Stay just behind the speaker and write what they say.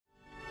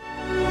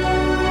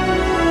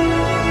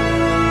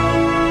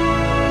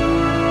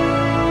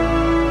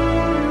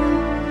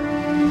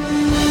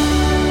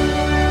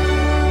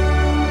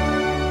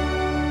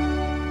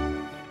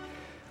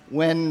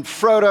When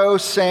Frodo,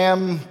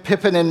 Sam,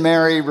 Pippen, and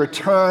Merry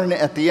return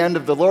at the end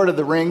of The Lord of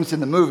the Rings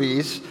in the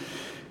movies,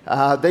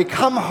 they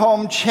come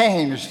home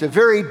changed, a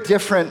very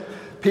different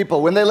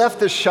people. When they left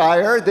the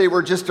Shire, they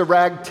were just a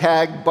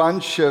ragtag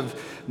bunch of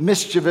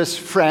mischievous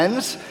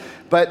friends,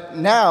 but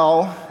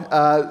now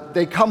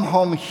they come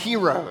home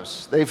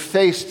heroes. They've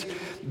faced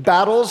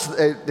battles,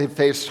 they've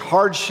faced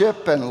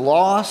hardship and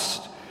loss,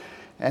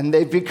 and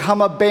they've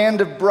become a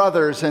band of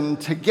brothers, and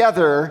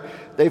together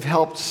they've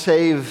helped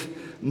save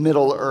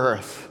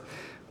Middle-earth.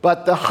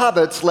 But the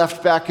hobbits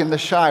left back in the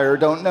Shire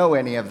don't know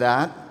any of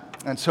that.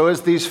 And so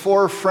as these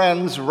four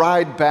friends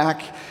ride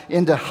back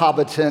into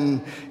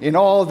Hobbiton in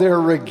all their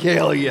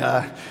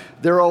regalia,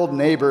 their old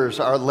neighbors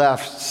are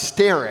left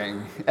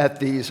staring at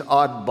these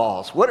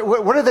oddballs. What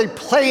are they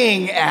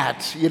playing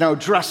at,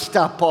 dressed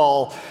up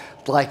all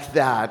like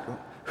that?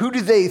 Who do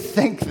they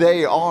think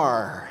they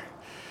are?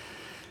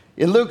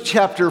 In Luke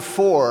chapter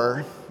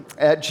 4,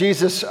 at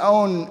Jesus'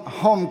 own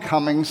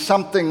homecoming,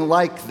 something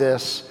like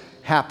this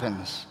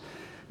happens.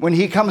 When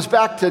he comes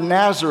back to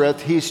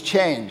Nazareth, he's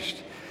changed.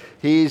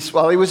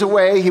 While he was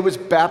away, he was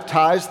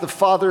baptized. The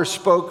Father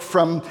spoke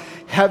from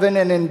heaven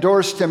and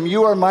endorsed him.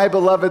 "You are my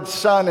beloved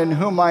Son, in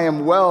whom I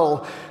am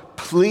well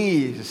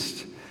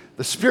pleased."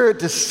 The Spirit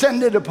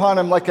descended upon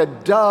him like a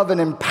dove and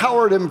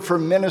empowered him for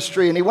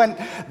ministry. And he went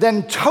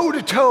then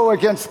toe-to-toe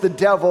against the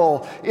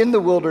devil in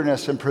the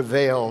wilderness and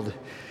prevailed.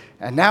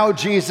 And now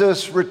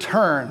Jesus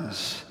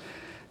returns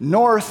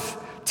north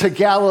to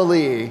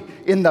Galilee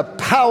in the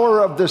power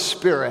of the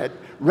Spirit,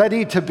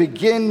 ready to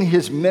begin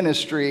his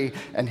ministry,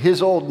 and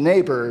his old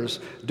neighbors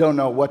don't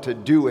know what to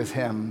do with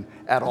him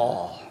at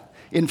all.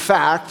 In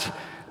fact,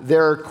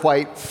 they're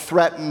quite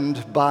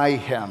threatened by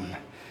him.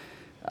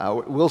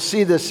 We'll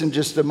see this in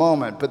just a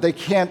moment, but they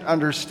can't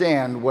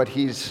understand what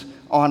he's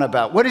on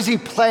about. What is he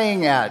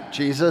playing at,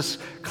 Jesus,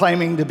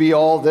 claiming to be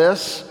all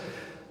this?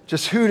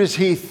 Just who does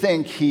he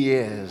think he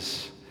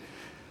is?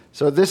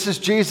 So this is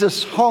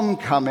Jesus'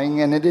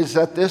 homecoming, and it is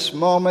at this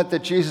moment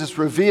that Jesus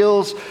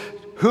reveals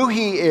who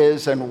he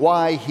is and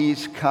why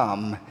he's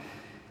come,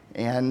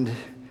 and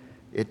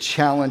it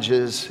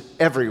challenges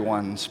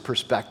everyone's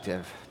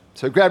perspective.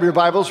 So grab your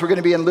Bibles. We're going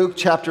to be in Luke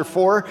chapter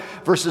 4,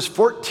 verses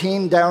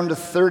 14 down to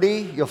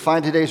 30. You'll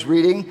find today's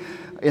reading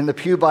in the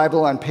Pew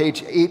Bible on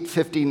page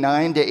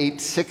 859 to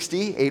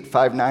 860,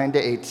 859 to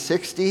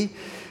 860.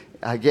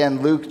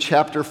 Again, Luke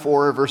chapter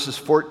 4, verses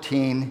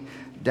 14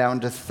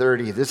 down to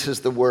 30. This is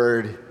the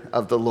word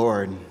of the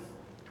Lord.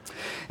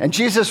 "And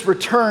Jesus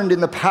returned in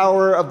the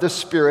power of the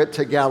Spirit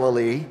to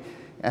Galilee,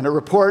 and a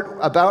report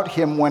about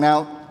him went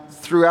out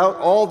throughout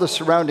all the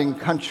surrounding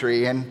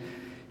country, and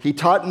he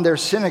taught in their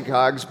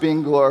synagogues,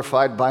 being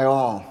glorified by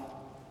all.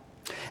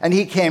 And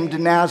he came to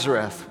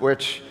Nazareth,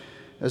 which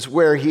is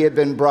where he had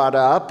been brought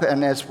up,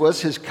 and as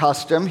was his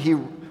custom, he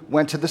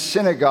went to the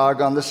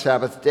synagogue on the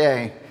Sabbath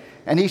day.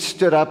 And he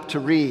stood up to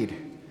read.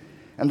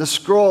 And the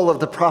scroll of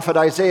the prophet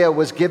Isaiah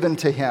was given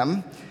to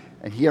him.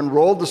 And he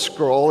unrolled the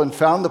scroll and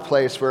found the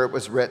place where it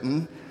was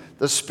written,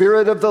 'The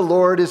Spirit of the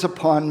Lord is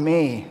upon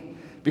me,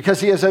 because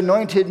he has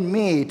anointed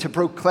me to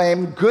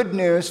proclaim good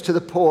news to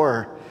the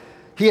poor.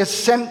 He has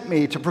sent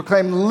me to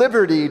proclaim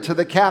liberty to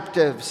the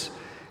captives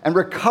and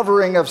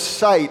recovering of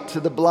sight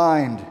to the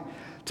blind,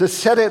 to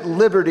set at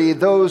liberty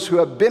those who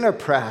have been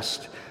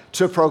oppressed,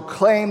 to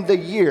proclaim the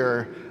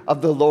year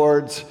of the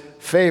Lord's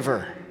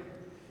favor.'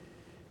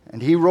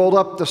 And he rolled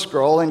up the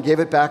scroll and gave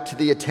it back to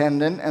the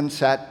attendant and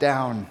sat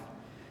down.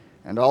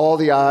 And all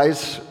the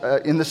eyes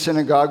in the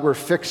synagogue were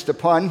fixed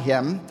upon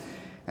him.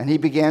 And he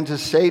began to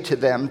say to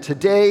them,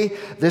 'Today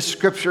this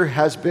scripture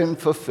has been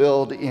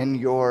fulfilled in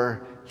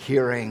your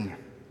hearing.'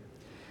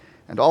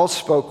 And all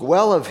spoke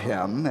well of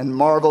him and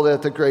marveled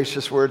at the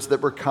gracious words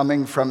that were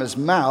coming from his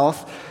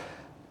mouth.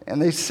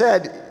 And they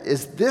said,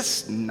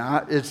 is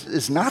not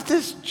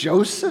this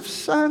Joseph's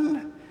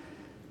son?"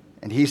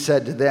 And he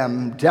said to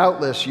them,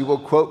 "Doubtless you will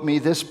quote me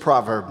this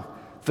proverb,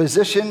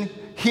 'Physician,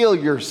 heal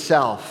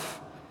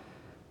yourself.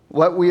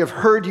 What we have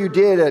heard you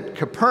did at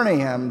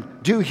Capernaum,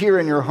 do here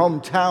in your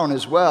hometown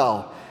as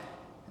well.'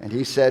 And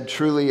he said,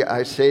 'Truly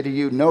I say to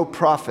you, no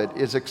prophet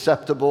is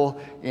acceptable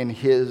in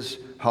his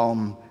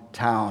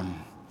hometown.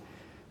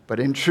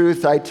 But in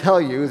truth I tell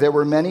you, there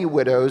were many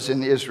widows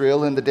in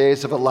Israel in the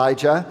days of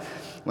Elijah,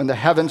 when the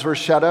heavens were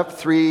shut up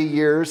 3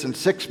 years and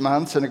 6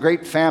 months, and a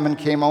great famine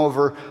came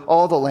over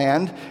all the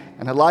land.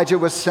 And Elijah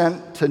was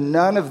sent to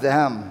none of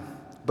them,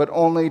 but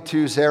only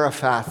to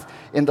Zarephath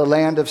in the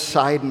land of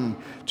Sidon,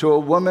 to a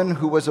woman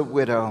who was a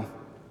widow.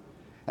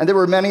 And there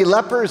were many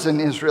lepers in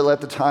Israel at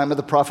the time of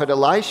the prophet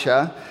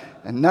Elisha,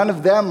 and none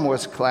of them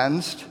was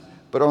cleansed,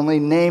 but only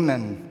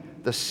Naaman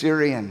the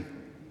Syrian.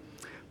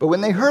 But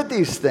when they heard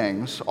these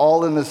things,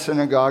 all in the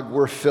synagogue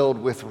were filled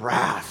with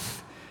wrath.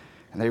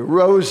 And they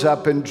rose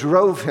up and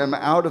drove him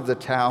out of the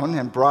town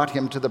and brought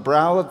him to the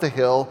brow of the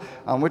hill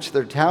on which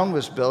their town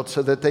was built,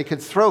 so that they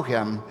could throw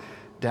him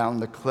down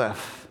the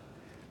cliff.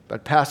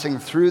 But passing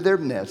through their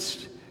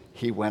midst,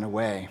 he went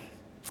away."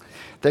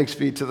 Thanks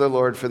be to the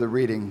Lord for the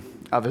reading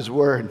of his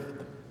word.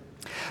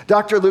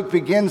 Dr. Luke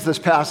begins this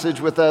passage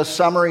with a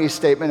summary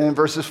statement in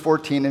verses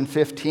 14 and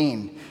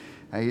 15.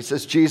 He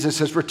says, Jesus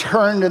has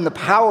returned in the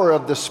power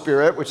of the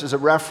Spirit, which is a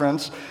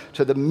reference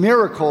to the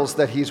miracles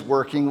that he's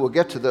working. We'll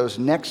get to those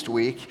next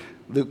week.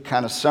 Luke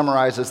kind of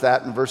summarizes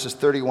that in verses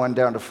 31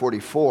 down to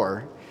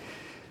 44.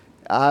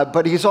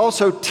 But he's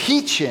also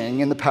teaching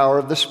in the power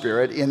of the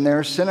Spirit in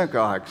their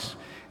synagogues.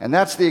 And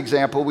that's the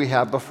example we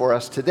have before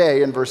us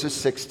today in verses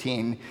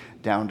 16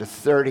 down to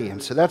 30.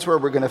 And so that's where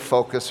we're going to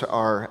focus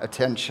our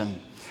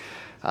attention.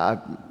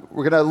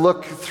 We're going to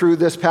look through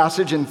this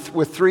passage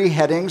with three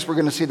headings. We're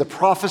going to see the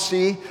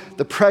prophecy,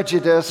 the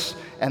prejudice,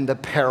 and the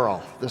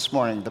peril this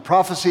morning. The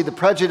prophecy, the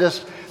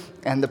prejudice,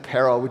 and the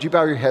peril. Would you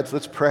bow your heads?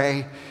 Let's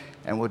pray,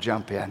 and we'll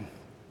jump in.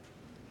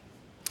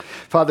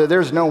 Father,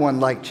 there's no one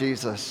like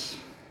Jesus.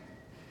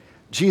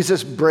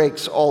 Jesus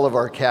breaks all of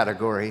our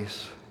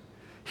categories.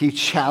 He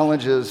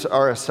challenges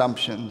our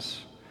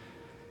assumptions.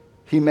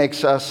 He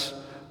makes us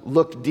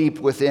look deep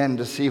within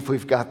to see if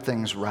we've got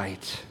things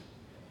right.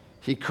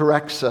 He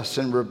corrects us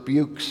and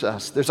rebukes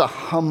us. There's a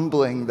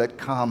humbling that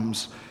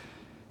comes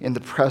in the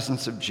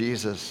presence of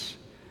Jesus.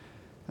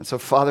 And so,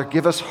 Father,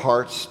 give us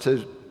hearts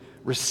to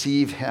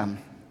receive him,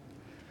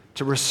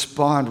 to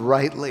respond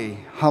rightly,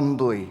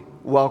 humbly,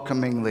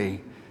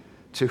 welcomingly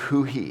to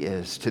who he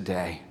is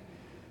today.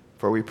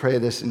 For we pray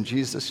this in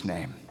Jesus'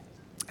 name.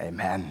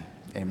 Amen.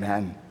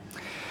 Amen.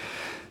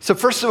 So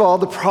first of all,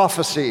 the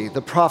prophecy,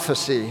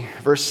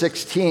 verse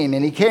 16.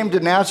 And he came to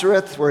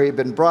Nazareth where he had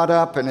been brought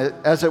up, and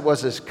as it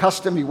was his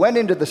custom, he went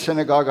into the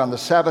synagogue on the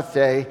Sabbath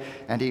day,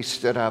 and he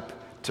stood up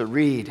to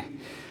read.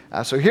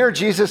 So here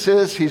Jesus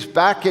is. He's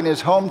back in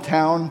his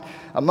hometown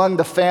among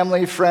the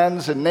family,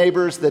 friends, and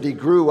neighbors that he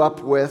grew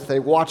up with.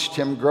 They watched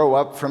him grow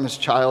up from his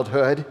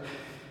childhood.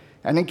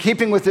 And in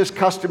keeping with his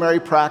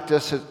customary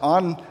practice,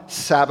 on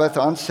Sabbath,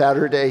 on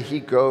Saturday, he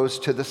goes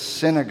to the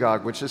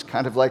synagogue, which is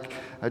kind of like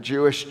a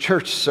Jewish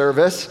church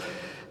service.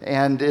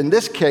 And in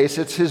this case,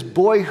 it's his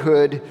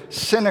boyhood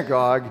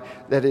synagogue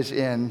that is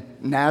in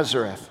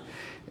Nazareth.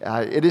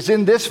 It is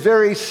in this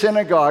very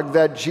synagogue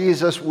that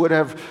Jesus would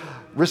have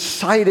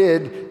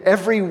recited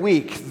every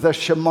week the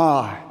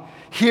Shema.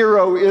 Hear,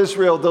 O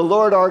Israel, the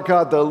Lord our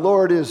God, the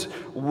Lord is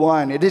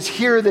one. It is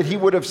here that he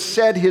would have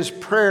said his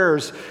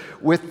prayers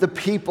with the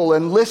people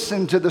and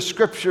listened to the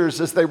scriptures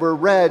as they were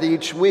read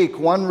each week,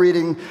 one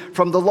reading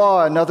from the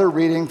law, another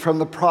reading from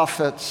the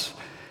prophets.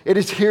 It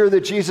is here that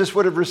Jesus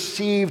would have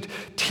received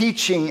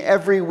teaching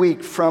every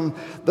week from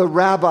the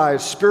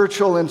rabbis,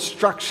 spiritual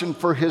instruction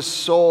for his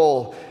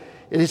soul.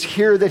 It is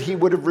here that he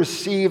would have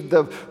received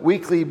the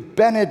weekly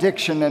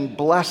benediction and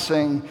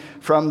blessing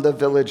from the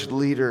village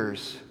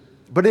leaders.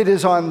 But it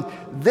is on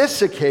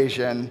this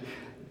occasion,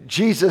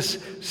 Jesus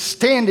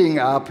standing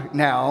up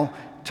now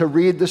to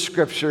read the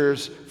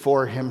scriptures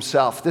for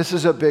himself. This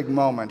is a big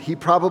moment. He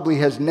probably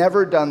has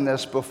never done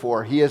this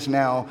before. He is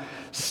now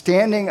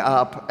standing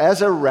up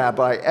as a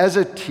rabbi, as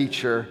a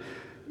teacher,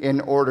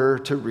 in order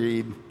to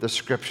read the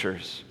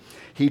scriptures.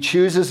 He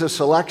chooses a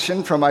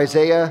selection from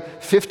Isaiah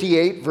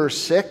 58, verse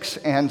 6,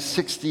 and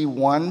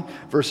 61,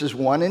 verses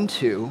 1 and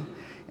 2,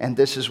 and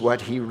this is what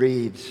he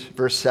reads,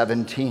 verse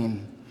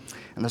 17.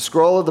 And the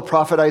scroll of the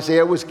prophet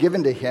Isaiah was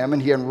given to him,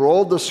 and he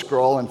unrolled the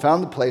scroll and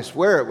found the place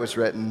where it was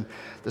written,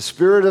 "The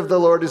Spirit of the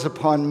Lord is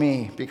upon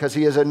me, because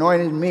he has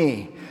anointed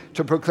me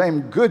to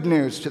proclaim good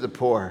news to the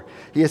poor.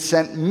 He has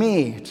sent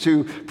me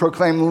to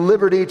proclaim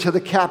liberty to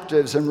the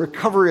captives and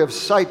recovery of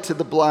sight to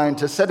the blind,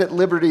 to set at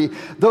liberty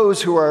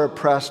those who are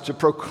oppressed, to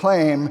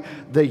proclaim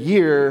the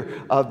year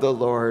of the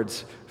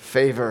Lord's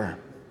favor."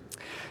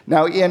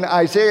 Now, in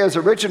Isaiah's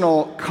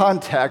original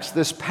context,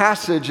 this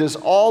passage is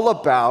all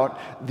about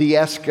the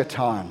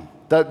eschaton,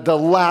 the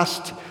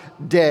last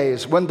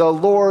days, when the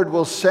Lord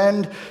will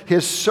send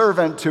his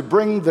servant to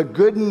bring the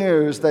good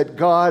news that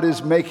God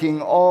is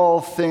making all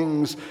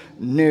things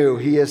new.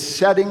 He is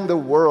setting the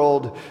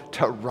world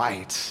to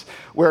rights.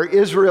 Where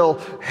Israel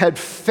had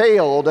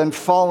failed and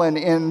fallen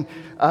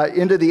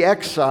into the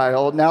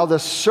exile, now the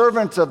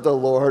servant of the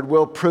Lord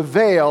will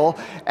prevail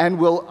and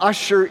will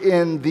usher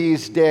in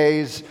these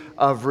days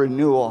of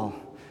renewal.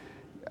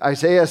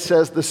 Isaiah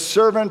says the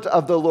servant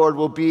of the Lord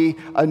will be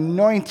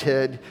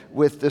anointed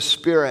with the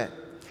Spirit.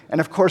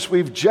 And of course,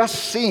 we've just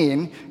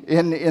seen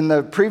in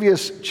the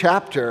previous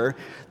chapter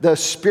the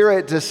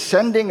Spirit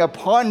descending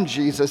upon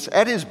Jesus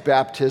at his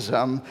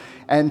baptism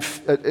and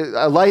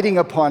alighting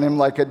upon him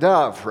like a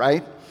dove,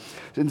 right?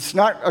 It's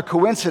not a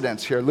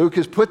coincidence here. Luke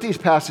has put these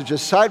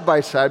passages side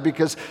by side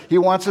because he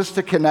wants us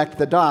to connect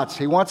the dots.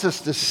 He wants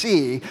us to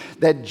see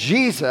that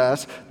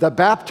Jesus, the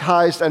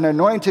baptized and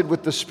anointed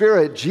with the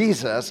Spirit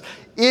Jesus,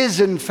 is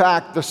in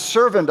fact the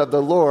servant of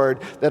the Lord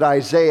that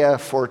Isaiah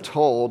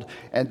foretold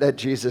and that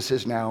Jesus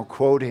is now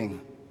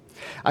quoting.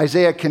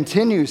 Isaiah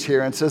continues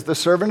here and says, the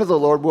servant of the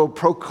Lord will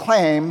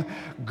proclaim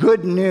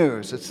good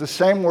news. It's the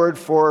same word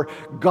for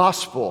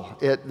gospel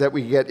that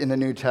we get in the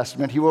New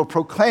Testament. He will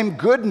proclaim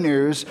good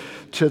news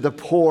to the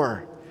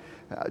poor.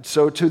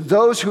 So to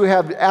those who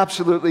have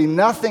absolutely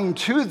nothing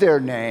to their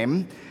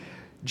name,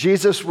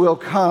 Jesus will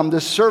come,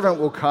 the servant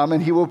will come,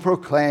 and he will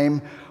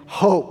proclaim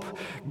hope.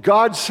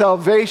 God's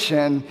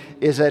salvation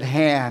is at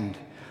hand.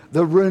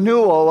 The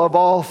renewal of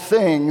all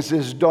things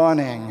is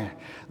dawning.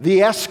 The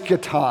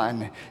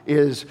eschaton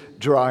is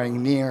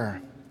drawing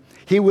near.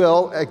 He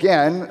will,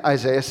 again,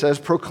 Isaiah says,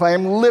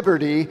 proclaim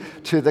liberty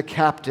to the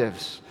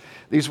captives.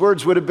 These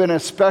words would have been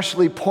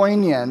especially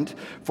poignant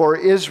for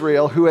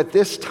Israel, who at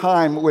this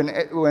time,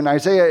 when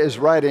Isaiah is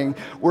writing,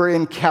 were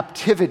in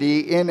captivity,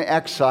 in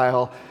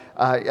exile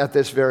at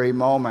this very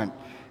moment.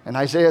 And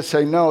Isaiah is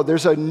saying, no,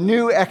 there's a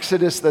new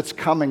exodus that's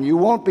coming. You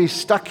won't be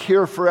stuck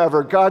here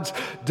forever. God's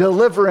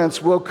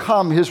deliverance will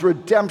come. His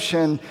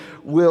redemption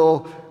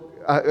will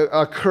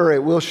occur.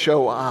 It will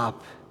show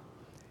up.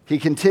 He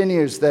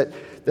continues that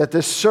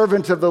the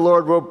servant of the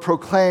Lord will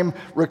proclaim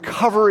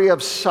recovery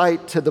of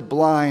sight to the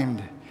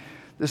blind.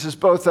 This is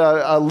both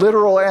a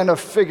literal and a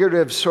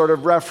figurative sort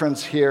of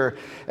reference here.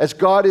 As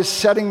God is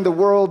setting the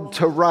world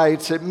to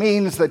rights, it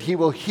means that he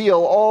will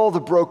heal all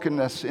the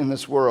brokenness in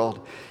this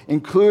world,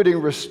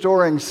 including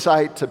restoring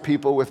sight to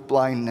people with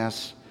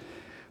blindness.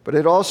 But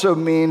it also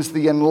means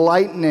the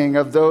enlightening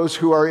of those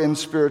who are in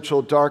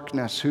spiritual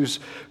darkness,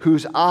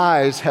 whose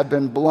eyes have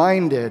been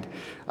blinded,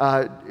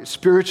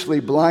 spiritually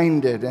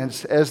blinded.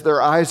 And as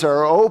their eyes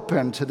are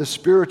open to the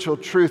spiritual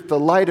truth, the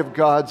light of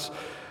God's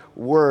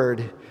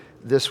word,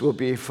 this will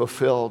be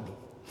fulfilled.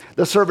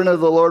 The servant of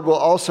the Lord will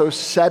also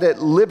set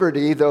at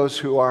liberty those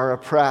who are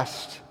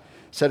oppressed.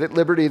 Set at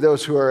liberty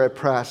those who are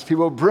oppressed. He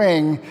will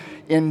bring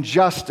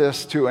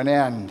injustice to an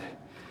end.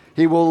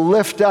 He will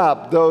lift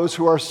up those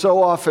who are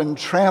so often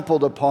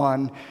trampled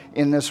upon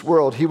in this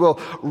world. He will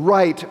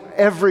right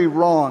every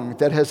wrong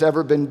that has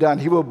ever been done.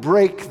 He will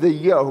break the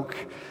yoke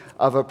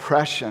of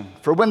oppression.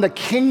 For when the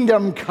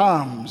kingdom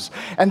comes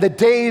and the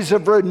days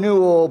of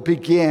renewal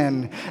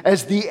begin,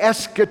 as the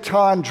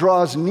eschaton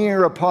draws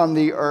near upon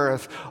the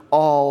earth,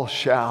 all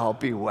shall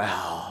be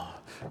well.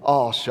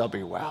 All shall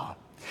be well.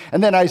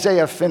 And then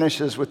Isaiah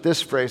finishes with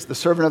this phrase, the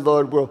servant of the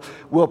Lord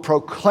will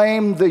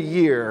proclaim the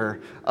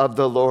year of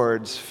the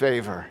Lord's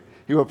favor.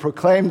 He will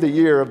proclaim the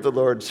year of the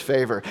Lord's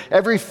favor.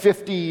 Every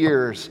 50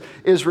 years,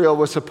 Israel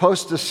was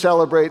supposed to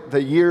celebrate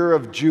the year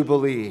of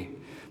Jubilee.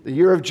 The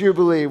year of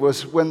Jubilee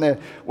was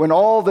when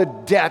all the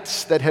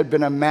debts that had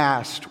been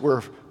amassed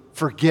were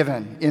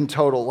forgiven in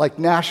total, like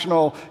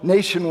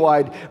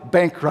nationwide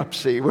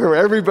bankruptcy, where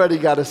everybody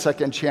got a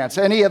second chance.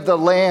 Any of the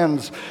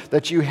lands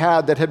that you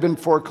had that had been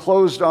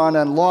foreclosed on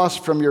and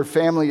lost from your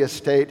family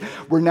estate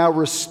were now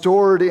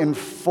restored in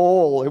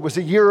full. It was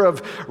a year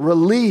of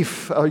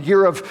relief, a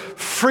year of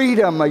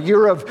freedom, a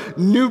year of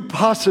new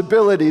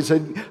possibilities,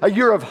 a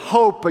year of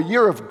hope, a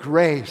year of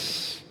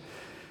grace.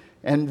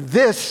 And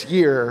this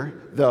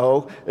year,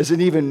 though, is an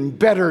even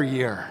better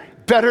year,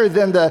 better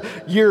than the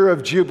year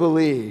of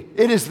Jubilee.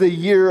 It is the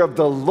year of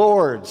the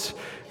Lord's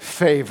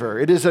favor.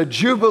 It is a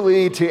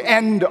Jubilee to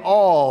end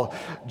all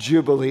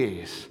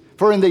Jubilees.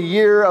 For in the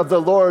year of the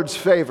Lord's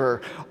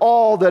favor,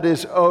 all that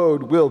is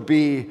owed will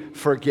be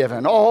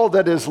forgiven. All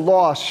that is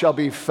lost shall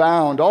be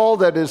found. All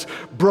that is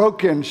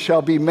broken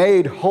shall be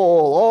made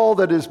whole. All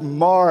that is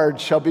marred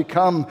shall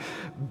become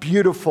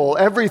beautiful.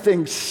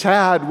 Everything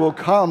sad will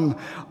come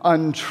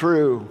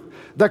untrue.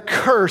 The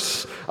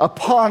curse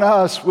upon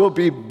us will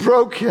be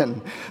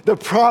broken. The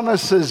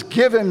promises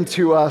given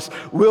to us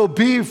will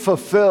be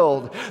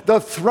fulfilled.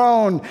 The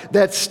throne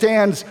that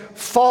stands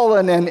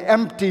fallen and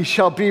empty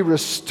shall be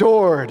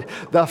restored.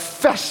 The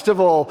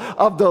festival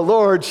of the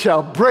Lord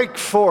shall break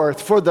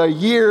forth, for the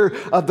year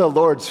of the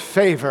Lord's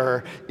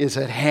favor is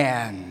at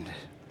hand.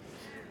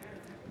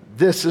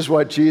 This is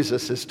what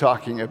Jesus is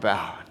talking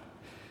about.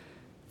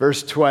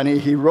 Verse 20,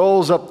 he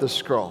rolls up the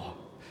scroll,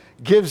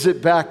 gives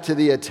it back to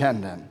the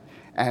attendant,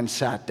 and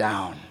sat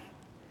down.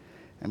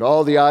 And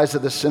all the eyes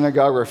of the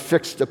synagogue were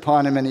fixed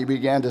upon him, and he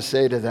began to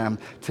say to them,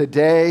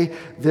 today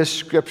this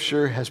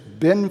scripture has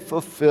been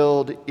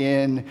fulfilled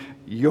in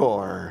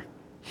your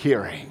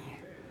hearing.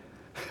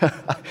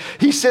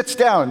 He sits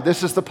down.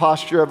 This is the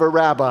posture of a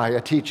rabbi,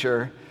 a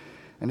teacher,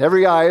 and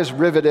every eye is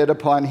riveted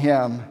upon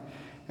him.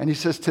 And he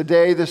says,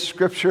 today this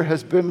scripture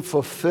has been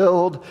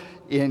fulfilled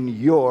in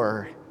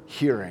your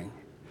hearing.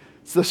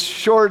 It's the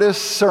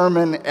shortest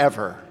sermon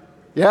ever.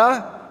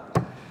 Yeah?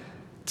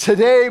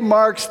 Today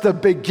marks the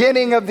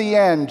beginning of the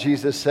end,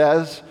 Jesus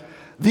says.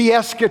 The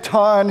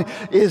eschaton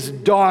is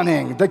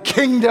dawning. The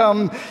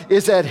kingdom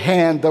is at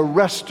hand. The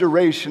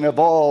restoration of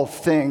all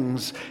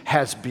things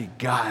has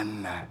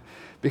begun.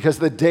 Because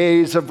the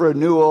days of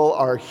renewal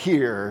are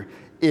here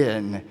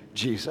in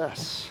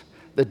Jesus.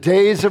 The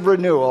days of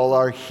renewal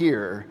are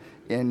here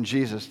in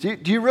Jesus. Do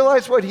you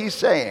realize what he's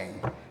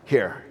saying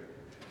here?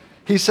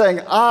 He's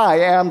saying, I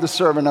am the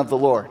servant of the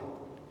Lord,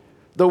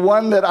 the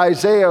one that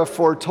Isaiah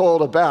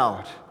foretold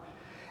about.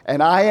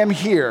 And I am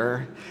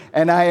here,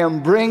 and I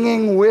am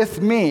bringing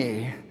with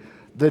me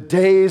the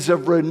days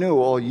of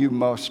renewal you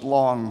most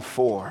long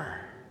for.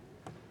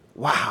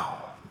 Wow.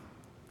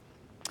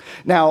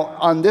 Now,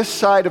 on this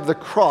side of the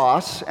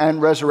cross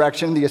and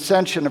resurrection, the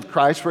ascension of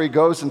Christ, where he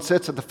goes and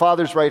sits at the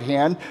Father's right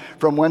hand,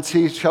 from whence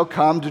he shall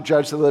come to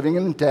judge the living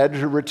and the dead,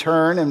 to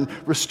return and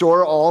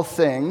restore all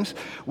things,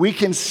 we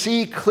can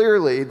see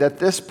clearly that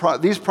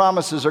these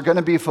promises are going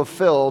to be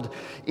fulfilled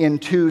in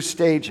two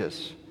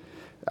stages,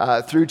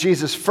 through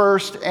Jesus'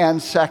 first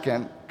and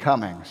second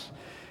comings.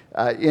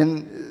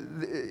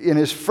 In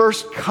his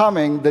first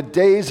coming, the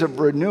days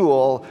of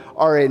renewal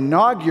are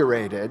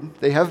inaugurated.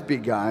 They have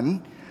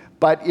begun.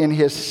 But in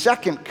his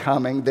second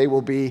coming, they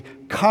will be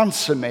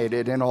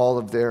consummated in all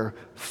of their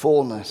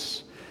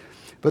fullness.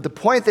 But the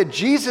point that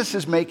Jesus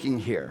is making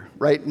here,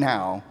 right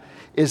now,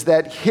 is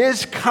that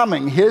his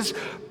coming, his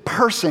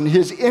person,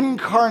 his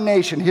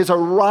incarnation, his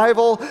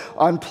arrival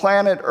on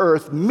planet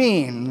Earth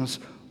means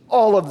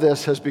all of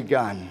this has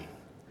begun.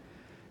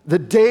 The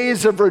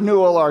days of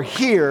renewal are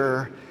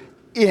here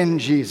in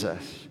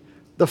Jesus.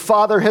 The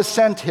Father has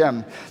sent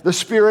him. The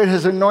Spirit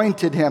has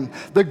anointed him.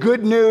 The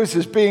good news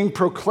is being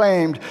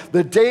proclaimed.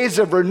 The days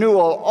of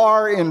renewal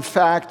are, in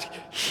fact,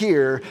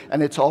 here,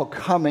 and it's all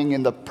coming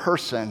in the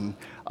person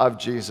of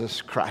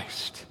Jesus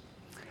Christ.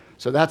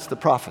 So that's the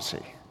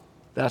prophecy.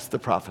 That's the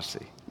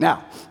prophecy.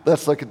 Now,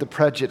 let's look at the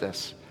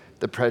prejudice.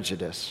 The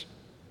prejudice.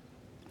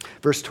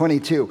 Verse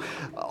 22,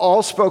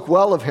 all spoke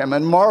well of him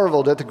and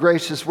marveled at the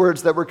gracious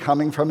words that were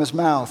coming from his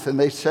mouth. And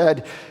they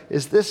said,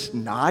 is this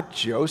not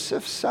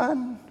Joseph's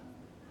son?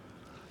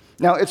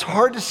 Now, it's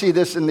hard to see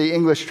this in the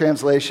English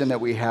translation that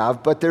we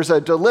have, but there's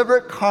a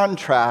deliberate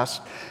contrast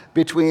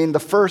between the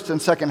first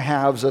and second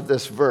halves of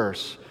this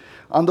verse.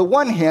 On the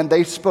one hand,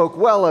 they spoke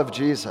well of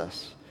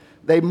Jesus.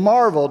 They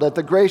marveled at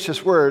the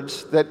gracious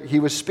words that he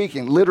was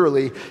speaking,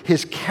 literally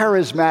his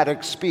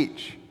charismatic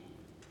speech.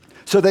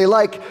 So they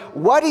like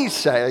what he's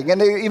saying,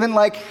 and they even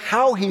like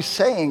how he's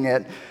saying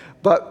it.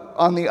 But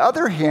on the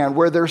other hand,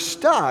 where they're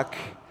stuck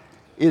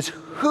is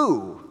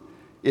who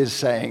is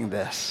saying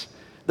this.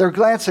 They're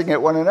glancing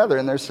at one another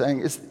and they're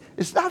saying,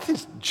 is that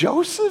his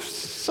Joseph's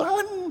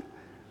son?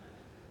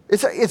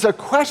 It's a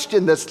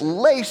question that's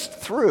laced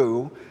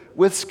through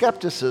with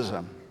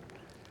skepticism.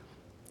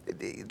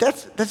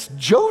 That's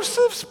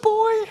Joseph's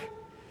boy?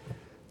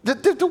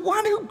 The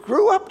one who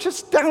grew up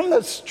just down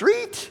the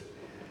street?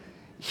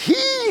 He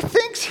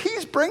thinks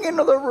he's bringing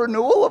the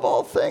renewal of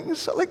all things.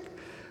 So like,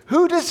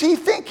 who does he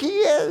think he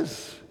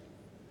is?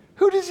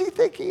 Who does he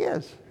think he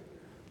is?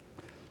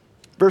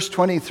 Verse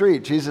 23,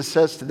 Jesus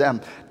says to them,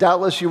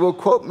 doubtless you will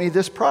quote me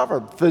this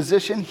proverb,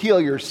 physician,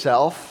 heal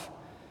yourself.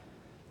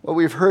 What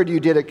we've heard you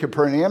did at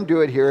Capernaum,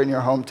 do it here in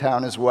your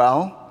hometown as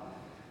well.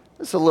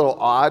 It's a little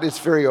odd. It's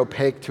very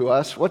opaque to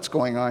us. What's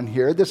going on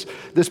here? This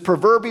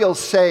proverbial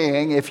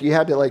saying, if you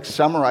had to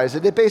summarize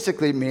it, it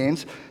basically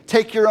means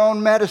take your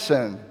own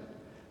medicine.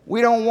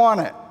 We don't want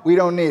it. We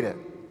don't need it.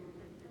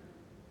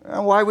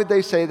 Why would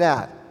they say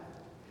that?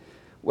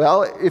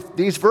 Well, if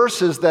these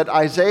verses that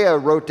Isaiah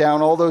wrote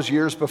down all those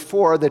years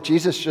before that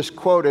Jesus just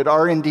quoted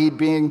are indeed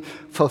being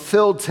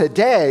fulfilled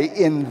today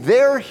in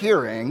their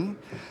hearing,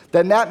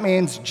 then that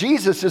means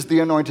Jesus is the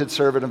anointed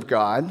servant of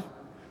God,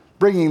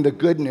 bringing the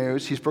good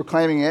news. He's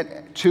proclaiming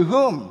it to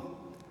whom?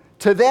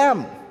 To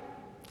them.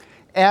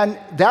 And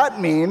that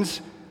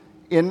means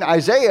in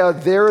Isaiah,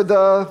 they're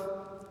the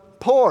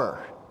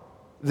poor.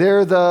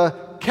 They're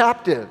the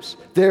captives.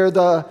 They're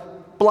the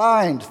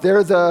blind.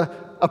 They're the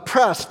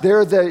oppressed.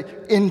 They're the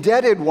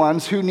indebted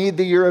ones who need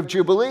the year of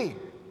Jubilee,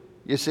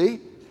 you see?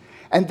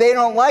 And they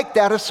don't like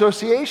that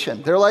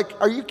association. They're like,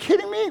 are you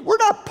kidding me? We're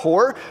not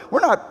poor.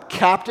 We're not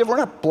captive. We're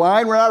not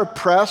blind. We're not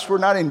oppressed. We're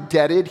not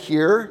indebted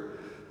here.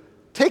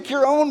 Take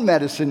your own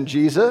medicine,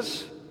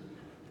 Jesus.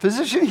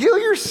 Physician, heal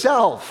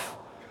yourself.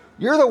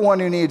 You're the one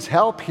who needs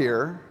help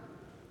here.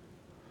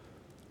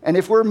 And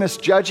if we're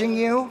misjudging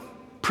you,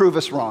 prove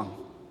us wrong.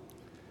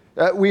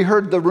 We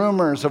heard the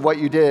rumors of what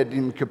you did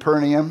in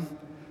Capernaum,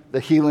 the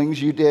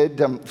healings you did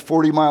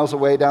 40 miles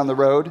away down the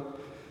road.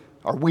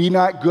 Are we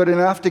not good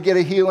enough to get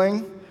a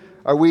healing?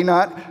 Are we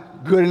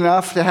not good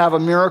enough to have a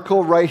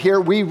miracle right here?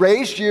 We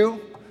raised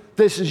you.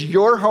 This is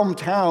your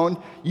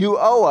hometown. You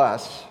owe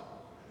us.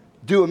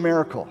 Do a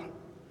miracle.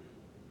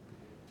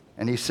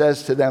 And he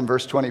says to them,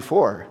 verse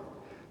 24,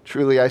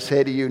 truly I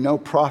say to you, no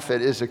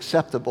prophet is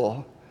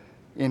acceptable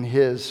in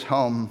his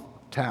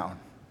hometown.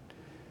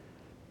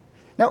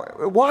 Now,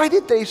 why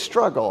did they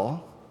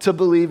struggle to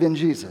believe in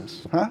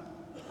Jesus?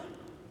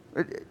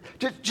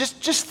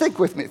 Just think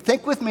with me.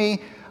 Think with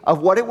me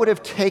of what it would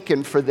have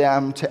taken for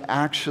them to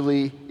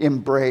actually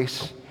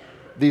embrace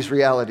these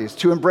realities,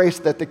 to embrace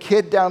that the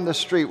kid down the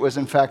street was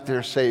in fact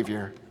their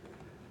Savior,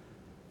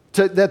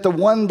 that the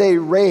one they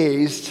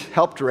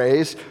helped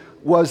raise,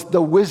 was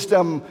the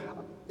wisdom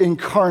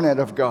incarnate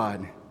of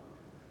God,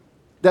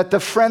 that the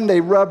friend they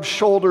rubbed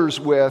shoulders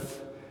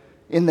with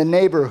in the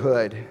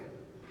neighborhood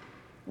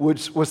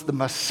was the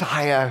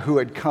Messiah who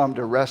had come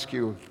to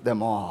rescue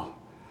them all.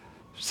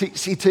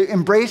 See, to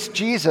embrace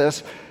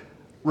Jesus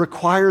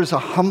requires a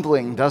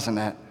humbling, doesn't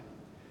it?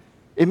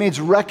 It means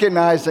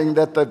recognizing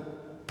that the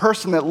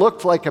person that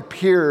looked like a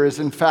peer is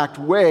in fact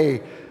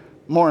way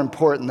more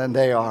important than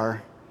they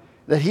are.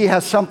 that he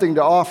has something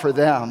to offer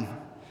them,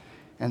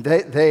 and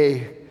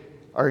they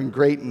are in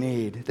great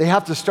need. They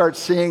have to start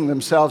seeing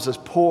themselves as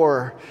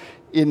poor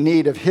in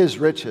need of his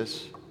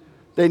riches.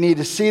 They need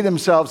to see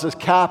themselves as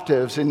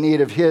captives in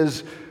need of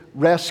his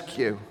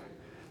rescue.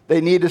 They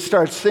need to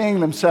start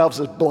seeing themselves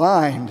as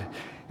blind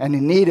and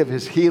in need of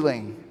his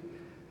healing.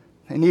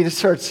 They need to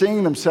start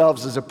seeing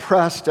themselves as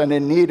oppressed and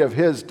in need of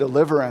his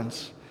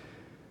deliverance.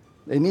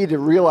 They need to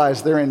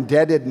realize their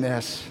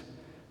indebtedness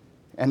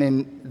and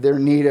in their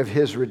need of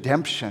his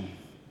redemption,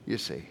 you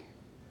see.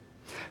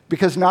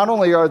 Because not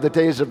only are the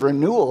days of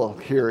renewal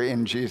here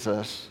in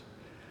Jesus,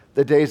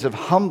 the days of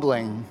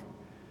humbling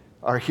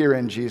are here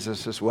in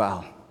Jesus as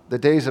well. The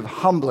days of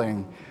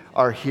humbling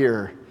are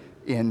here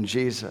in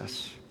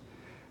Jesus.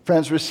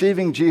 Friends,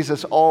 receiving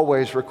Jesus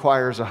always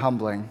requires a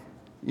humbling.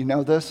 You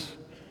know this?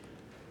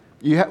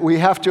 We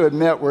have to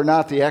admit we're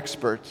not the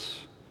experts.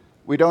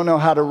 We don't know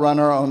how to run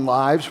our own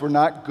lives. We're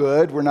not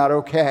good. We're not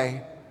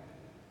okay.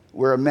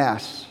 We're a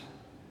mess.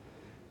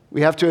 We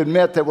have to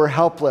admit that we're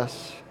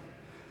helpless,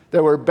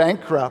 that we're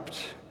bankrupt,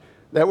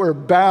 that we're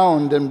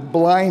bound and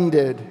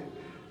blinded,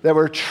 that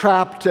we're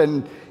trapped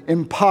and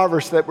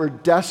impoverished, that we're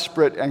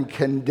desperate and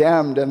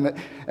condemned.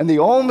 And the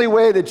only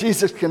way that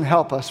Jesus can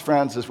help us,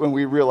 friends, is when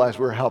we realize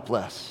we're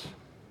helpless,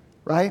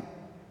 right?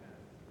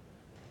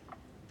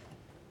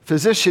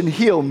 Physician,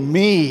 heal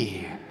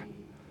me.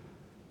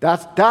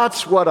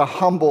 That's what a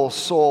humble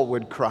soul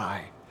would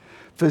cry.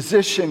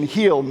 Physician,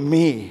 heal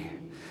me.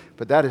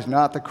 But that is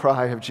not the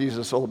cry of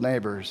Jesus' old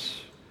neighbors,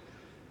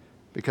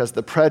 because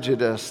the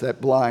prejudice that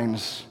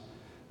blinds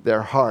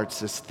their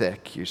hearts is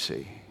thick, you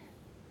see.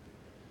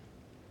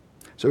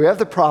 So we have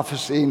the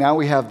prophecy, now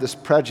we have this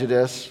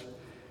prejudice,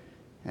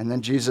 and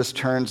then Jesus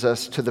turns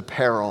us to the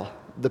peril.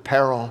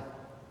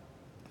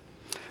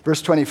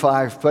 Verse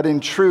 25, but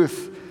in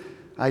truth,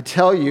 I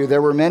tell you,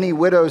 there were many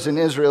widows in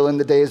Israel in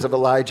the days of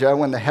Elijah,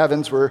 when the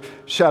heavens were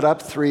shut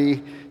up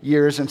 3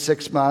 years and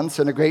 6 months,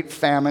 and a great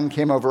famine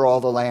came over all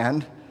the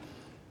land.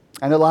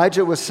 And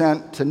Elijah was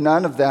sent to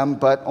none of them,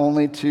 but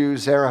only to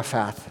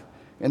Zarephath,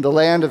 in the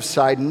land of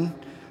Sidon,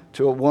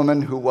 to a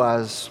woman who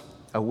was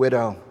a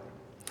widow.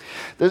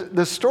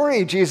 The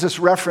story Jesus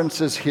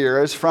references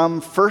here is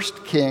from 1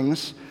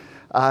 Kings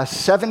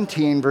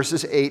 17,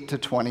 verses 8 to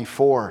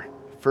 24.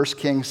 1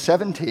 Kings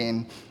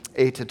 17,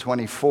 8 to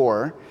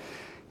 24.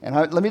 And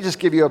let me just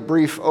give you a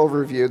brief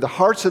overview. The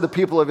hearts of the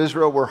people of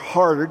Israel were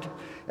hard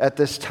at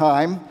this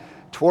time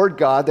toward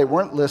God. They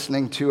weren't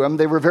listening to him.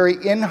 They were very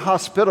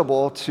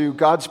inhospitable to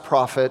God's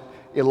prophet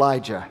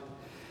Elijah.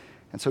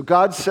 And so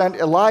God sent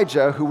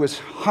Elijah, who was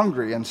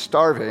hungry and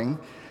starving,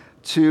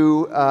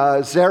 to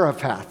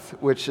Zarephath,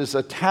 which is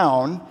a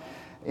town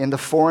in the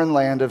foreign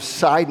land of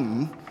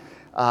Sidon,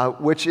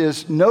 which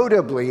is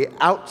notably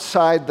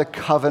outside the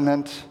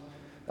covenant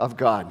of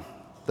God,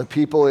 the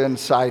people in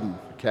Sidon,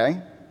 okay?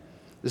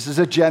 This is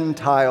a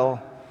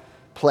Gentile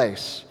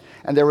place.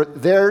 And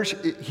there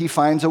he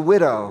finds a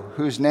widow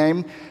whose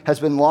name has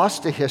been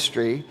lost to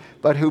history,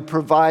 but who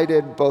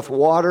provided both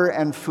water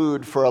and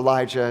food for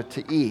Elijah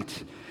to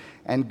eat.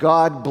 And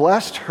God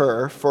blessed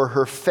her for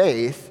her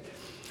faith,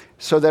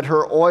 so that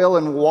her oil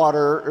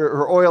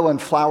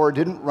and flour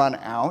didn't run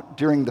out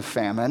during the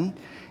famine.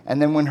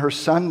 And then when her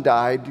son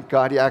died,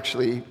 God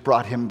actually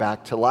brought him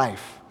back to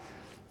life.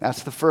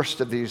 That's the first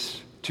of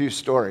these two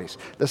stories.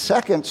 The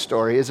second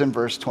story is in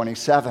verse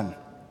 27.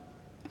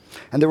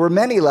 And there were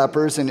many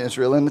lepers in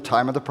Israel in the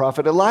time of the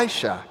prophet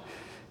Elisha,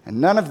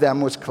 and none of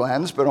them was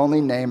cleansed, but only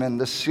Naaman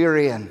the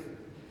Syrian.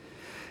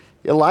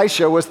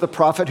 Elisha was the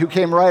prophet who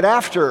came right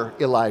after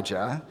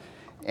Elijah,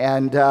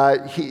 and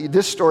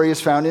this story is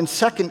found in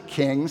 2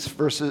 Kings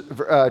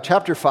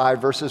chapter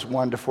 5, verses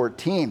 1 to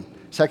 14.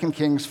 2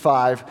 Kings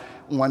 5,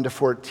 1 to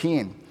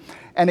 14.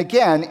 And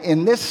again,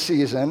 in this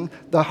season,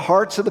 the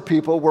hearts of the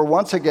people were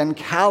once again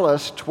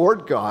callous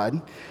toward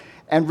God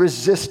and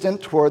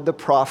resistant toward the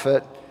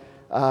prophet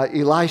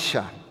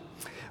Elisha.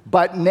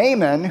 But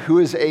Naaman, who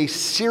is a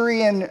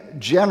Syrian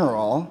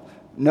general,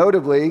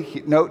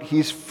 notably, note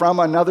he's from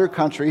another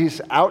country,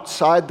 he's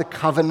outside the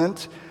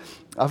covenant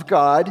of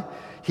God.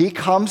 He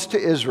comes to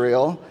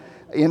Israel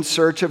in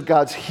search of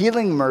God's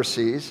healing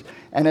mercies,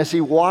 and as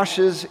he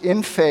washes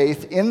in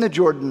faith in the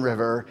Jordan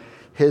River,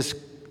 his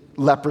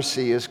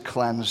leprosy is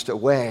cleansed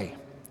away.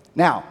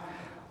 Now,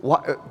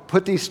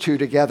 put these two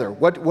together.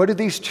 What do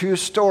these two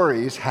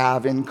stories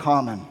have in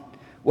common?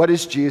 What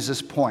is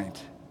Jesus'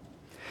 point?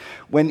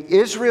 When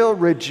Israel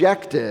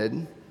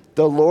rejected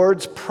the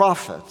Lord's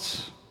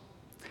prophets,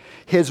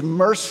 his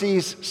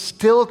mercies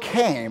still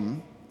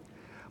came,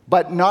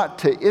 but not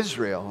to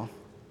Israel,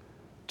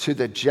 to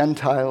the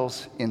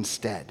Gentiles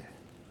instead.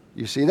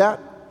 You see that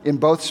in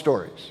both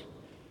stories?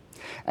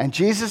 And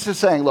Jesus is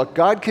saying, look,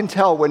 God can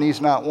tell when he's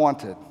not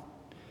wanted.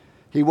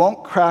 He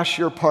won't crash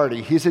your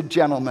party. He's a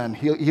gentleman.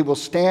 He will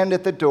stand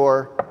at the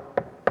door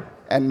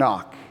and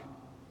knock.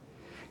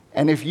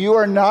 And if you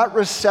are not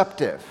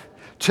receptive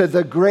to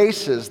the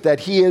graces that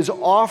he is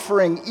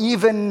offering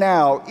even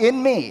now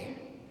in me,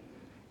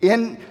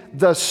 in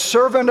the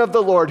servant of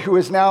the Lord who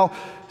is now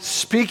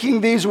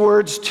speaking these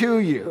words to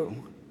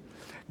you,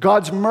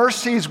 God's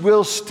mercies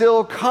will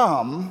still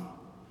come,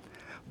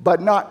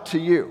 but not to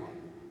you.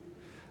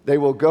 They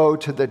will go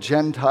to the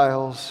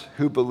Gentiles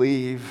who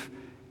believe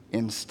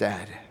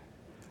instead,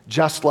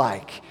 just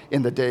like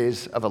in the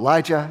days of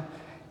Elijah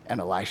and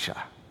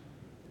Elisha.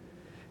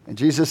 And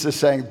Jesus is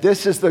saying,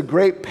 this is the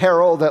great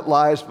peril that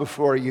lies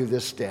before you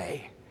this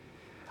day.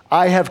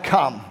 I have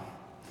come,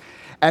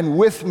 and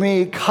with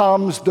me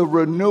comes the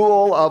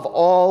renewal of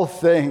all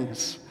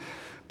things.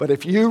 But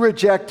if you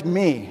reject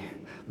me,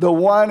 the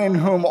one in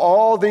whom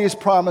all these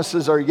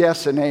promises are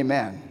yes and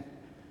amen,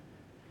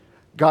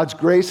 God's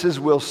graces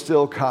will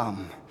still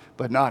come,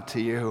 but not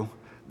to you.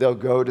 They'll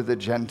go to the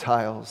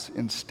Gentiles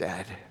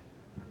instead.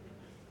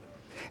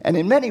 And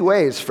in many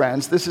ways,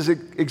 friends, this is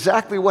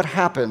exactly what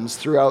happens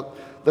throughout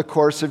the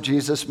course of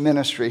Jesus'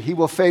 ministry. He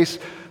will face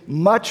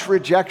much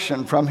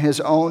rejection from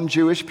his own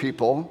Jewish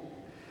people,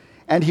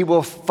 and he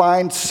will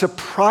find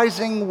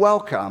surprising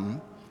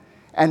welcome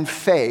and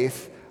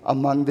faith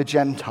among the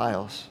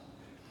Gentiles.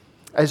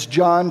 As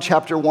John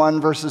chapter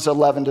 1, verses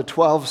 11 to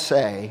 12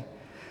 say,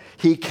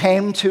 he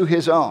came to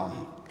his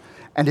own,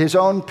 and his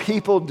own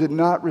people did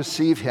not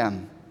receive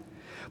him.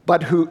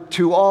 But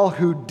to all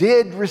who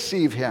did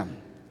receive him,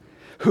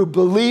 who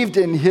believed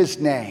in his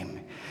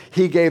name,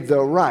 he gave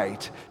the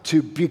right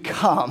to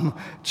become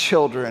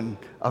children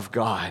of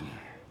God.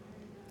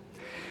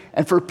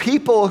 And for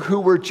people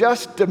who were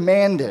just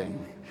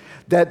demanding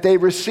that they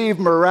receive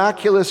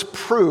miraculous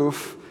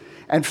proof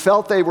and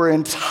felt they were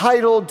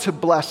entitled to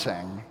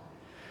blessing,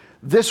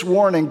 this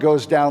warning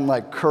goes down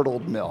like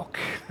curdled milk.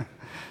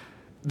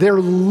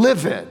 They're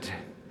livid.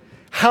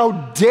 How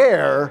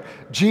dare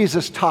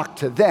Jesus talk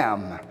to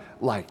them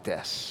like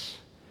this?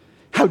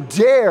 How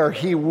dare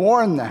he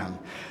warn them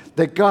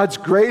that God's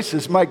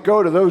graces might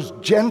go to those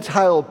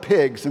Gentile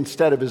pigs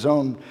instead of his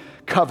own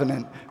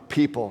covenant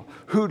people?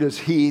 Who does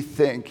he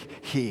think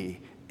he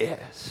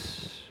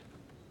is?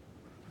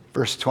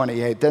 Verse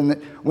 28, then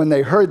when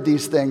they heard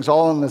these things,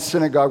 all in the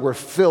synagogue were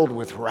filled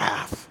with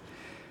wrath.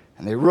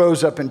 And they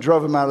rose up and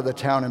drove him out of the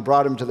town and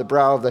brought him to the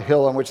brow of the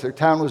hill on which their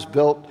town was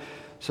built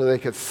so they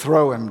could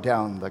throw him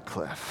down the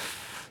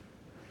cliff.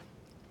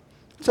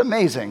 It's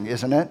amazing,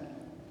 isn't it?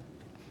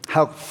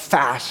 How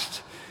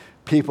fast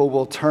people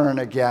will turn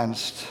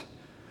against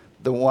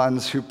the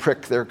ones who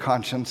prick their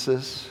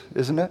consciences,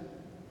 isn't it?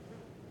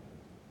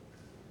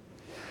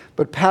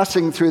 But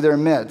passing through their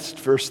midst,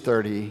 verse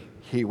 30,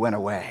 he went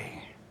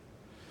away.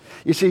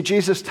 You see,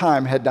 Jesus'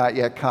 time had not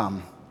yet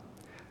come.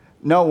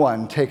 No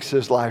one takes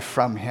his life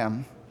from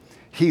him.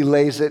 He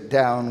lays it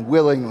down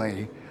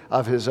willingly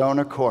of his own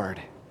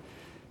accord.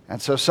 And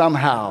so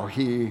somehow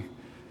he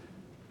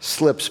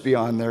slips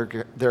beyond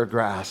their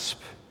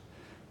grasp.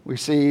 We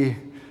see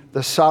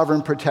the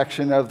sovereign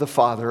protection of the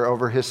Father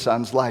over his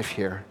Son's life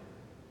here.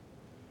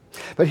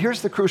 But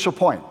here's the crucial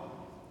point.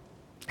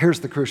 Here's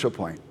the crucial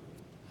point.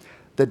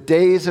 The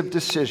days of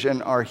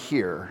decision are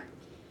here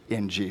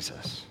in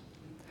Jesus.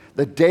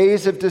 The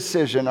days of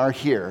decision are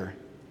here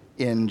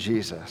in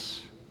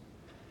Jesus.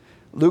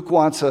 Luke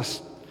wants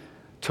us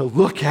to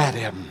look at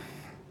him,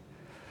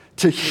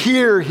 to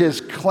hear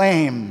his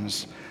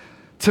claims,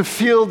 to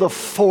feel the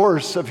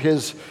force of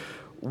his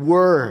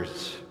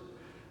words.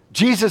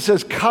 Jesus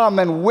has come,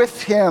 and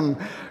with him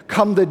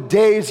come the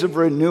days of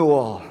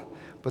renewal,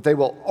 but they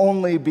will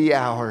only be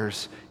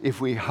ours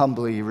if we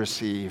humbly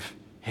receive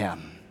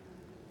him.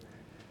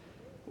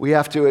 We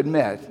have to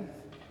admit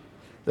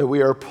that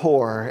we are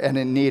poor and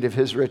in need of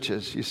his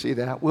riches. You see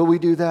that? Will we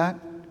do that?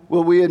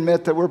 Will we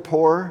admit that we're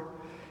poor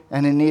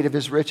and in need of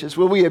his riches?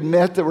 Will we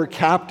admit that we're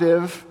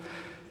captive,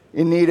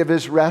 in need of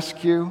his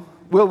rescue?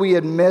 Will we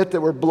admit that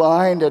we're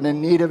blind and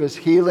in need of his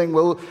healing?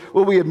 Will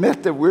we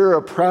admit that we're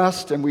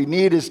oppressed and we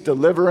need his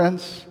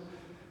deliverance?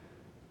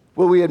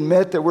 Will we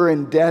admit that we're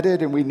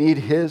indebted and we need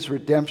his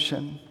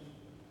redemption?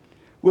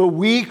 Will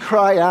we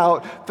cry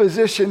out,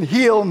 "Physician,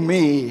 heal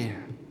me.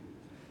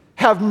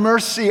 Have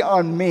mercy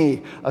on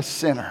me, a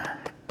sinner"?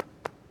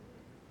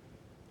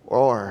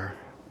 Or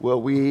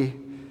will we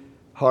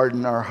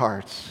harden our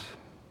hearts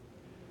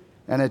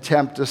and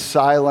attempt to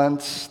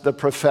silence the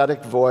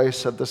prophetic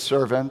voice of the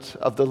servant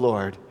of the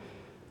Lord?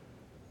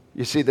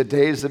 You see, the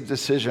days of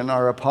decision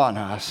are upon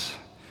us,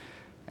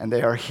 and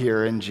they are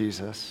here in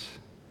Jesus.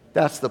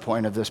 That's the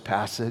point of this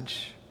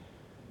passage.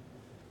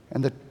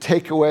 And the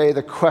takeaway,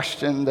 the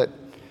question that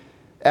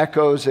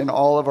echoes in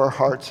all of our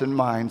hearts and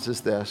minds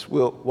is this: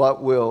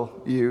 what will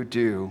you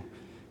do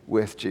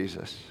with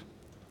Jesus?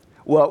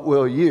 What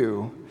will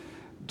you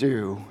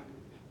do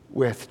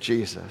with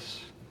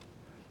Jesus?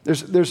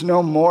 There's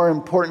no more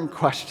important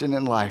question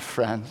in life,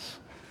 friends.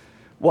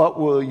 What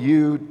will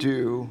you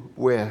do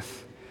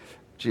with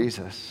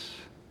Jesus?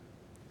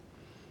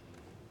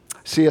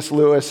 C.S.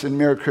 Lewis in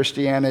Mere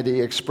Christianity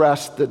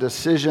expressed the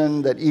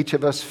decision that each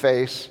of us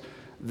face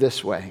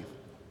this way.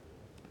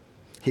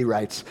 He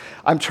writes,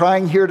 "I'm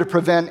trying here to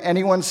prevent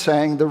anyone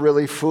saying the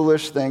really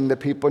foolish thing that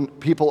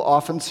people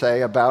often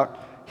say about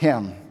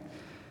him.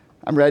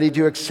 I'm ready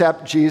to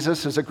accept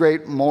Jesus as a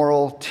great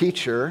moral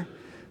teacher,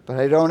 but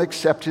I don't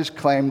accept his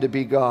claim to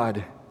be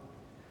God.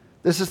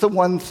 This is the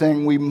one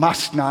thing we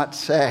must not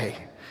say.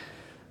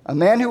 A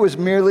man who was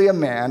merely a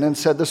man and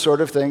said the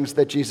sort of things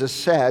that Jesus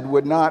said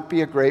would not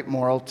be a great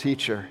moral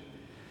teacher.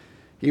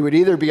 He would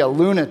either be a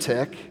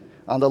lunatic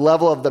on the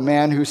level of the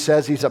man who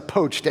says he's a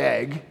poached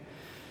egg,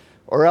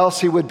 or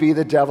else he would be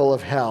the devil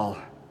of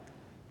hell.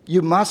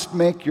 You must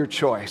make your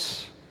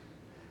choice.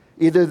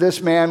 Either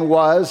this man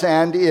was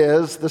and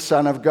is the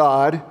Son of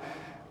God,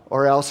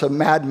 or else a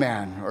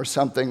madman or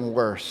something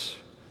worse.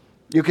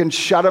 You can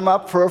shut him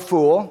up for a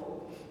fool,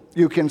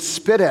 you can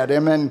spit at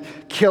him and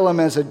kill him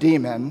as a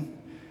demon,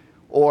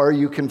 or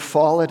you can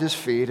fall at his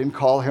feet and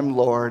call him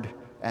Lord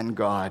and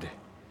God.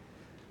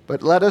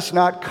 But let us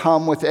not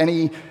come with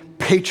any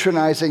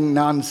patronizing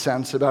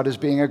nonsense about his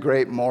being a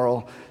great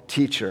moral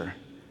teacher,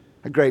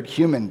 a great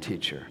human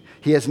teacher.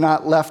 He has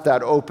not left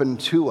that open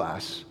to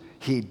us.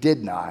 He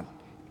did not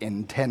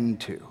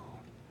intend to.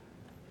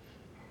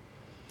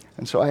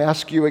 And so I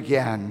ask you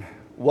again,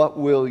 what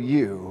will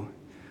you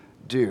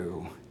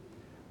do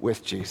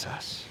with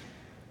Jesus?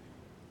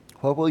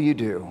 What will you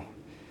do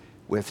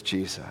with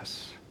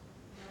Jesus?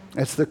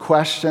 It's the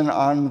question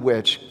on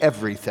which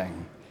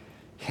everything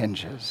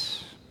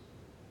hinges.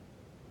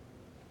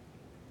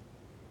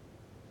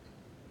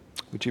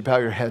 Would you bow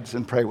your heads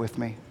and pray with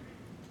me?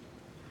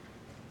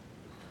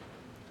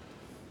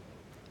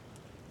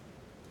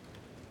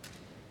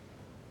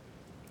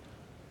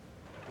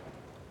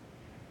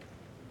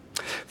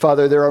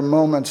 Father, there are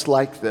moments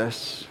like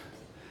this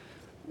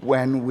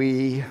when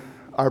we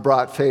are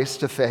brought face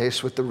to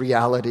face with the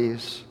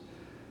realities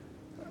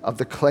of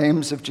the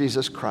claims of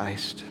Jesus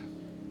Christ.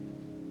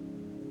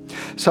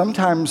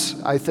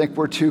 Sometimes I think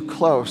we're too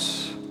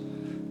close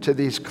to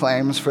these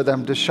claims for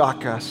them to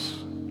shock us,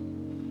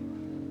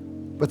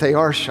 but they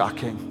are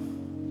shocking.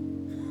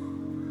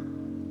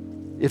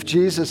 If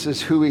Jesus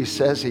is who he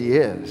says he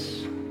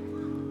is,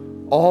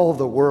 all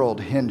the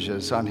world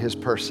hinges on his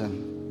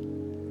person.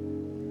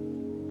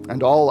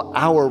 And all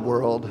our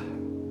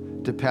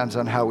world depends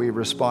on how we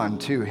respond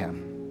to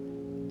him.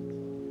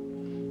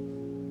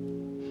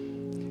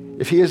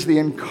 If he is the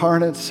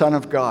incarnate Son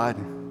of God,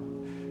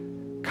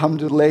 come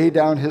to lay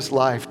down his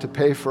life to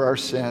pay for our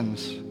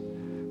sins,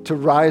 to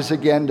rise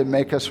again to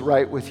make us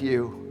right with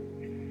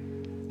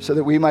you, so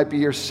that we might be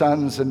your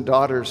sons and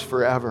daughters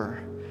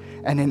forever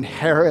and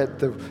inherit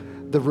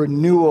the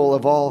renewal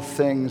of all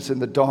things in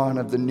the dawn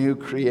of the new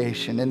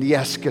creation, in the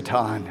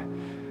eschaton,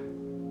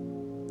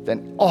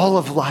 then all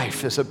of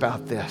life is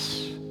about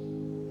this: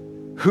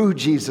 who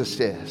Jesus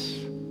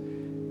is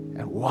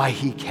and why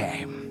he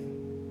came.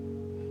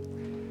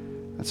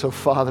 And so,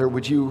 Father,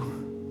 would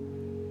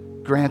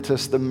you grant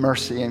us the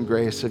mercy and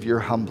grace of your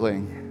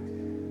humbling,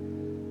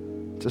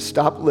 to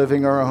stop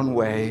living our own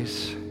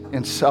ways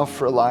in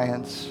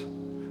self-reliance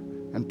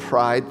and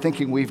pride,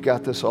 thinking we've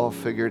got this all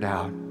figured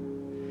out,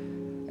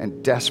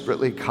 and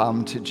desperately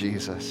come to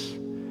Jesus,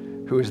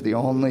 who is the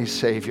only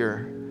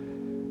Savior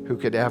who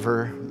could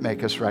ever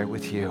make us right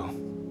with you.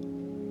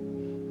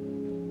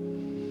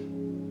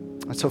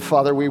 And so,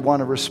 Father, we want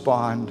to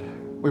respond.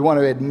 We want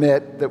to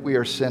admit that we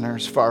are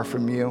sinners far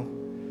from you.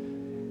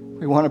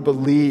 We want to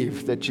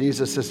believe that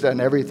Jesus has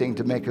done everything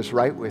to make us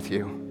right with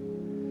you.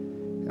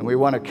 And we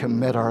want to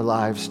commit our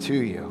lives to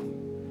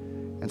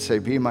you and say,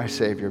 be my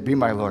Savior, be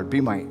my Lord,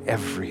 be my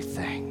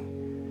everything.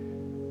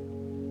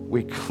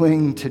 We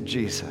cling to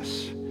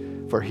Jesus,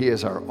 for he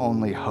is our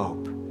only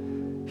hope.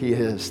 He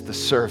is the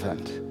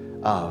servant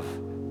of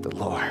the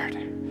Lord.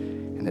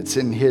 And it's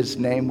in his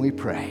name we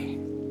pray.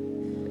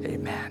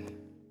 Amen.